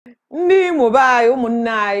ndị Imo be anyị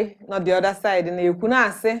ụmụnne anyị nọ the other side na-ekwu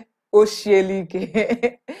na-asị o shiela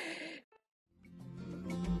ike.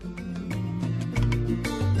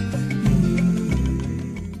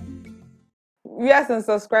 Viewers and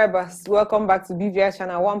subscribers, welcome back to BVI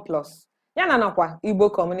Channel 1+. Yana nakwa Igbo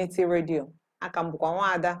Community Radio. Aka m bụkwa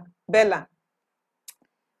Nwaada Bella.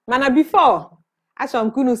 Mana before, achọrọ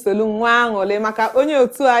m kunu solu nwa aṅụle maka onye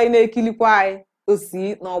otu anyị na-ekilikwa anyị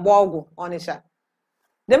osi n'ọgba ọgwụ Ọnịsha.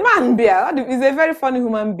 The man there is a very funny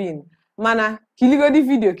human being. Mana kiligodi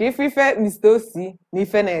video ka ife Mr. Osi na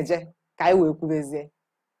ife na-eje ka anyị wee kwubezie.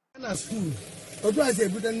 Na school, otu a si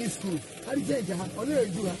ebute ndị school, ha dị cheche ha, ọ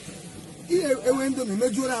na-eju ha. Ihe ewe ndomi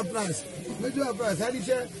mejuora price, ha dị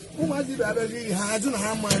che ụmụazị bụ abịa ha ajụ na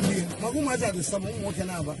ha mma ndị maka ụmụazị adị sọm ụmụ nwoke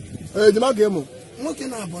na-aba. Ejima ga-emo. Nwoke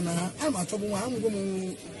na-abụ na ha, a ma-achọbụ nwa ha ngwo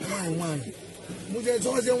m nwaanyị. Mụ je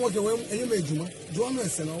chọzie nwoke wee enye m ejima, jụọ m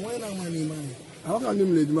ese na onwe na-ama n'ime anyị. Awaka ndị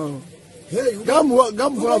m ejima ahụ.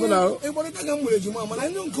 Gamu fọlọ na ahụ. Ịgbarịta ga m nwere ejima mana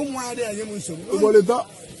ndị nke ụmụ nwaanyị adịghị m nsogbu.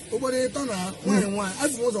 Ụgbọrịta na nwaanyị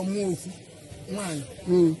azụ m ụzọ mmụọ ofu nwaanyị.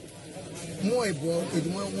 Mmụọ ịbụọ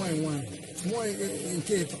ejima nwaanyị. Mmụọ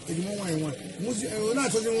nke ejima nwaanyị. Mụzi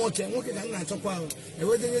na-achọzi nwoke ka m na-achọkwa ahụ.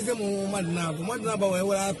 Ewejenyezi m mmadụ na-aba wee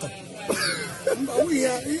were atọ. Mba nwunye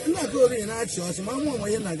ya na-akọ ori na-achị ọchị ma mụ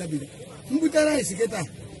ihe na-agabiga. Mbutere anyị siketa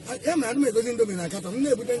ya mere adị m egozi ndomi na akatọ m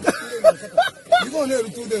na-ebute nkata ndị na akatọ dịka ọ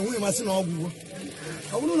na-erute ude nwunye masị na ọgwụgwọ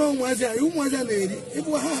ọ bụrụ na ụmụazị a na-eri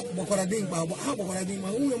ịbụ ha gbakwara dimkpa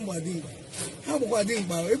nwunye mgba dimkpa ha gbakwara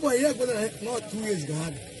dimkpa ịbụ ihe ekpere na 2 years ga ha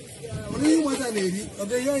dị mana ihe ụmụazị a na-eri ọ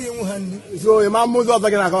gaghị onye nwe ha nri so ma mmụzi ọzọ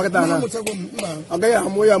gị na-akọ kịta na ọ gaghị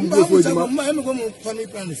amụ ya mgbe ofu ejima mba emegwo m family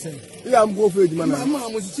plan sel ya mgbe ofu ejima na mma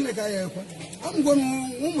amụzi Chineke ya ekwe amụgwo m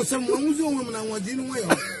ụmụ sem amụzi onwe m na nwa dị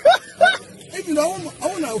nwayọ ebi na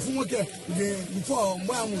ọwụ na ofu nwoke dị before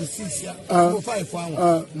mgbe a mụrụ 6 ya 5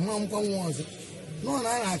 ahụ mma nkwa nwa ọzọ nọ na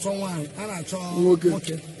a na-achọ nwaanyị a na-achọ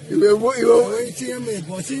nwoke iwe tinye m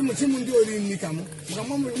ebe ọchị ịmụchi m ndị ori nri ka m maka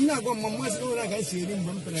mma m na-agwa mma mmasị na ụra ka m si eri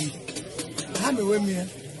mgbe m pere mpe ha mewe m ya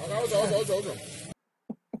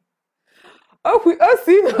O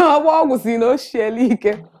si na ọgba ọgwụ si na o shiela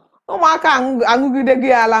ike. Ụmụaka aṅụgide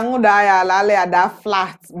gị ala ṅụda ya ala ya daa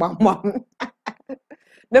flat gbamgbam.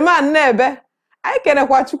 The man na-ebe anyị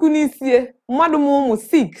kenekwa Chukwu n'isie mmadụ m ụmụ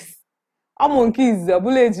 6 ọmụ nke izizi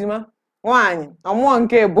ọbụla ejima nwaanyị ọmụọ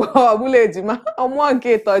nke abụọ ọbụla ejima ọmụọ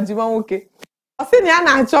nke ịtọ ejima nwoke. Ọ sị na ya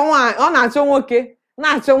na-achọ nwaanyị ọ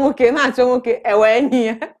na-achọ nwoke ewee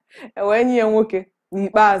nye ya nwoke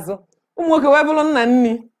n'ikpeazụ ụmụ nwoke wee bụrụ nna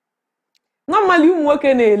nni normally ụmụ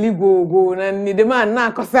nwoke na-eli gwogwo na nni the man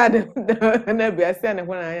na-akọsa n'ebe ya si ya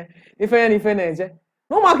nekwe n'anya ife ya na ife na-eje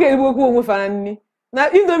na ụmụaka erigbokwu onwe fa na nni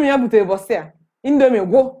na indomie ya butere bọsị a indomie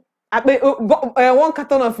gwụ akpa 1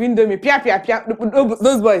 carton of indomie pịa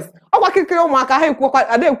those boys ọkwa kirikiri ụmụaka ha ekwu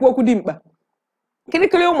okwu dị mkpa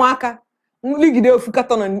kirikiri ụmụaka ligide ofu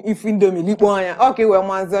carton of indomie likpo anya ọ ka wee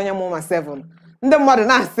mazi onye mụ ma 7 ndị mmadụ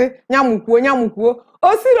na-asị nyamụkwuo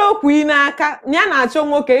o siri okwu n'aka ya na-achọ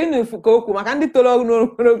nwoke ịnụ ka okwu maka ndị toro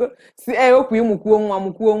ogologo si okwu ịmụkwuo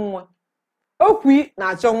nwa okwu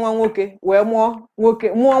na-achọ nwa nwoke wee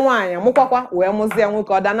mụọ nwaanyị mụkwakwa wee mụzie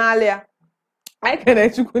nwoke ọ danala ya. Anyị kene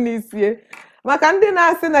Chukwu n'isie maka ndị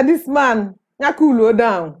na-asị na this man ya cool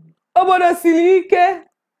down obodo siri ike.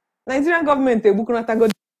 Nigerian gọọmenti egbukọnatago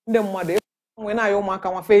ndị mmadụ nwee na-ayọ ụmụaka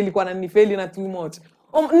nwa felikwa na nni feli na too much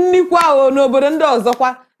nnikwa ahụ n'obodo ndị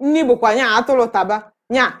ọzọkwa nni bụkwa nya atụrụ taba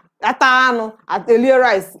nya ata anụ elie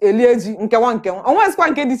rice elie ji nkewa onwezikwa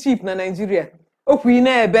nke dị cheap na Nigeria. Okwu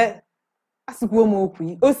na-ebe asịkwuo m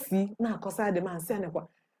okwu o si na-akọsa dị ma nsị anekwa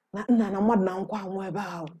na nna na mmadụ na nkwa anwụ ebe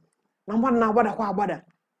ahụ na mmadụ na-agbadakwa agbada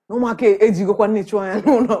na ụmụaka ejigokwa nnechu anya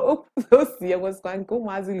n'ụlọ o si ekwesịkwa nke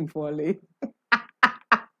ụmụazị lifuole.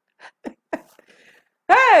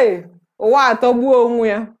 Hey, ụwa atọgbuo onwe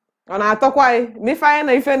ya ọ na-atọkwa anyị n'ife anya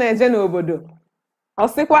na ife na-eje n'obodo ọ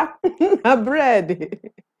sịkwa na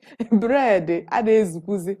bred ada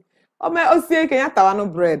ezukwuzi o sie ike ya tawanụ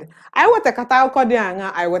bred. Anyị wetakata akụkọ dị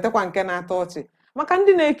aṅa anyị wetakwa nke na-atọ ọchị maka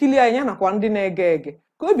ndị na-ekili anyị ya nakwa ndị na-ege ege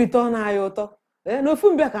ka obi tọọ na anyị ụtọ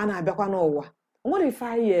n'ofu mbịa ka a na-abịakwa n'ụwa nwere ife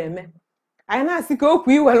anyị ya eme anyị na-asị ka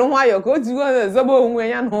okwu iwelu nwayọọ ka o jigo ezobe onwe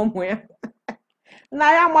ya na ụmụ ya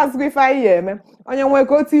na ya amazịkwa ife anyị ya eme onye nwee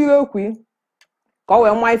ka o tiile okwu ka ọ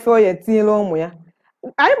wee nwa ife oye tinyere ụmụ ya.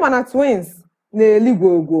 Anyị mana twins na-eli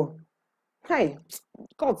gwogwo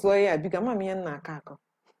kọtụ onye ya biga mama ya nna akọ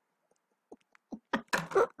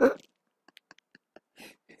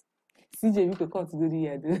CJ biko cut go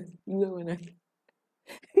there do iwe when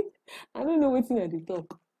I don't know wetin I dey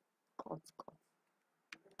talk.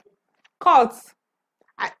 Cut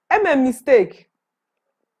I made a mistake.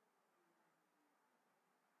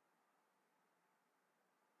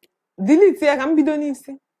 delete ya ka m bido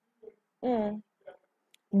n'isi.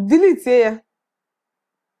 Delete ya.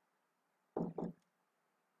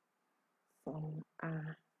 Some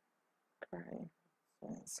are crying.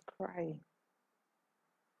 It's crying.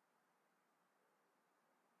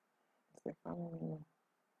 It's a family.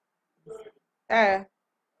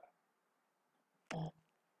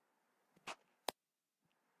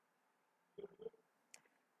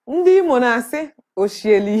 Ndị Imo na-asị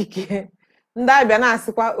oshieli ike. Ndị Abịa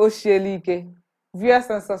na-asịkwa oshieli ike. Viewers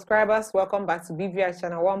and subscribers, welcome back to BVI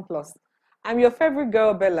Channel 1+. I'm your favorite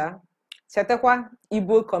girl, Bella. Chetekwa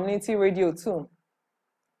Igbo Community Radio 2.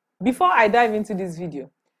 Before I dive into this video,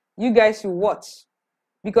 you guys should watch,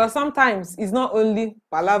 because sometimes it's not only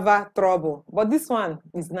palaver trouble, but this one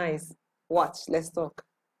is nice. Watch, let's talk.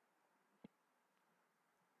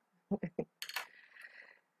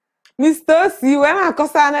 Mr. Osi wee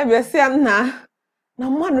na-akọsa na ebe si na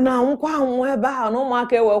mmadụ na-anwụkwa anwụ ebe ahụ na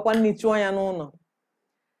ụmụaka ewekwa nnichu anya n'ụlọ.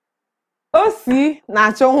 Osi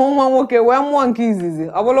na-achọ nwa nwoke wee mụọ nke izizi,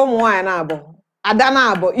 ọ bụla ụmụ nwaanyị na-abụ, ada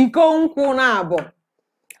na-abụ, iko nkwụ na-abụ,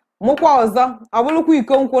 mụkwa ọzọ, ọ bụlụkwa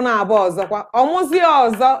iko nkwụ na-abụ ọzọkwa, ọmụzie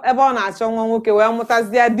ọzọ ebe ọ na-achọ nwa nwoke wee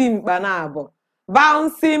mụtazie dimkpa na-abụ.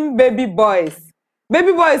 Bouncing baby boys.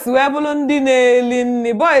 Baby boys wee bụrụ ndị na-eli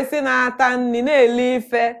nni, boys na-ata nni na-eli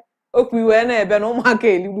ife. Okwu iwe na-ebe na ụmụaka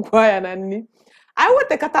eligbukwa ya na nni. Anyị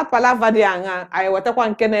wetakata palava dị aṅa, anyị wetakwa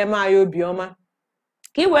nke na-eme anyị obiọma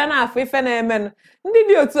ka iwe na-afụ ife na-emenụ. Ndị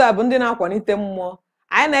dị otu a bụ ndị na-akwalite mmụọ.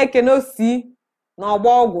 Anyị na-ekene Osi na ọgba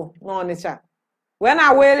ọgwụ na Ọnịcha wee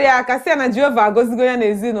na-awere ya aka sị na Jehova agọzigo ya na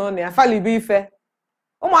ezinụlọ ya, fa libe ife,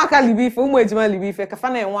 ụmụaka libe ife, ụmụ ejima libe ife, ka fa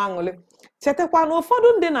na-enwe aṅụrị. Chetakwa na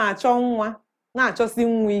ụfọdụ ndị na-achọ nwa, na-achọsi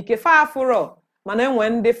nwa ike, fa afụrọ mana enwe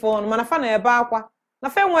ndị fọnụ, mana fa na-ebe akwa na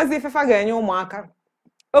fe nwezi ife fa ga-enye ụmụaka.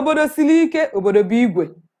 Obodo siri ike, obodo bụ igwe.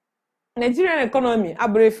 Nigerian economy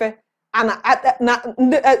abụrụ ife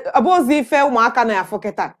abụghịzi ife ụmụaka na-afụ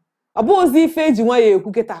kịta, ọbụghịzi ife eji nwa ya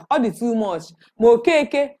ekwu kịta. Ọ dị too much, ma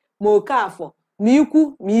Okeke ma Okafọ ma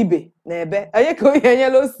ikwu ma ibe na ebe onye ka onye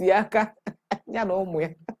enyela Osi aka ya na ụmụ ya.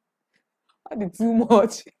 Ọ dị too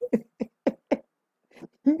much.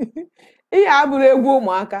 Ihe abụrụ egwu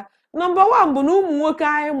ụmụaka. Nọmba 1 bụ na ụmụ nwoke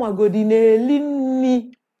anyị magodi na-eli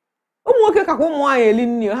nni. Ụmụ nwoke kakwa ụmụ nwaanyị eli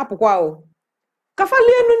nni, hapụkwa o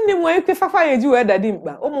kafalie nni nwee ike fafa ya eji wee dadi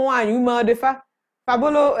mkpa. Ụmụ nwaanyị ume ọdịfa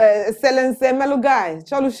fabolo selense melu guy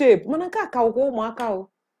chọlụ shape, mana nke aka ụkwa ụmụaka o.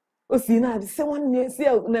 Osi na-adị sị nwanne si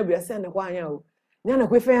na-ebu ya si anekwa anya o ya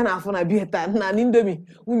nakwa ife ya na-afụ na bieta na indomi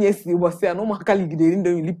nwunye si ụbọchị ya na ụmụaka ligidere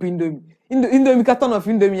indomi lipu indomi carton of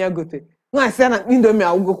indomi ya gote nwa sị na indomi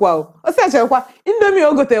agwụgokwa o. Osi achọrọkwa indomi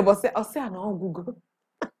o gote bọsị ọsị a na ọgwụgo.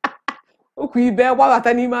 Okwu ibe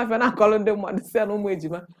gbabata n'ime afịa na-akọrọ ndị mmadụ si na ụmụ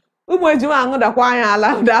ejima aṅụdakwa anya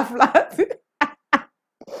ala ụda flat.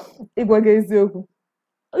 Ịgwa gị eziokwu,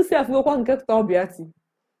 Osi afụgokwa nke ọbịa ti.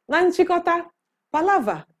 Na nchịkọta,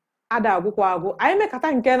 palava ada agwụkwa agwụ. Anyị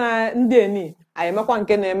mekata nke na ndị eni, anyị mekwa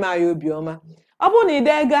nke na-eme anyị obiọma. Ọ bụrụ na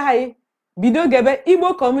ide ego anyị bido gebe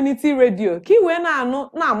Igbo Community Radio ka iwee na-anụ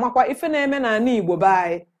na-amakwa ife na-eme n'ala Igbo be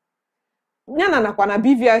anyị yana nakwa na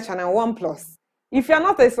BVI Channel 1+. If you're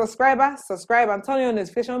not a subscriber, subscribe and turn your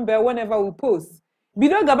notification bell whenever we post.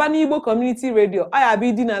 Bido gaba n'Igbo Community Radio, ọ ya bụ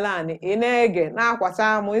ịdị n'ala anyị ị na-ege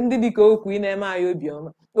na-akwacha amụ ndị dịka okwu ị na-eme anyị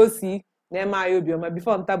obiọma. Osi na-eme anyị obiọma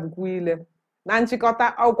bifo ntabukwu ile. Na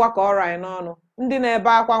nchịkọta, ọgwụkwa ka ọrụ anyị n'ọnụ. Ndị na-ebe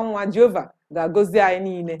akwa nwa, Jehova ga-agọzi anyị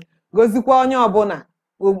niile, gozikwa onye ọbụla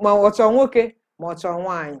ma ọ chọọ nwoke ma ọ chọọ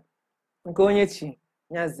nwaanyị, nke onye chi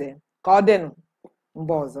nyazie. Ka ọ dịnụ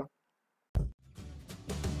mgbe ọzọ.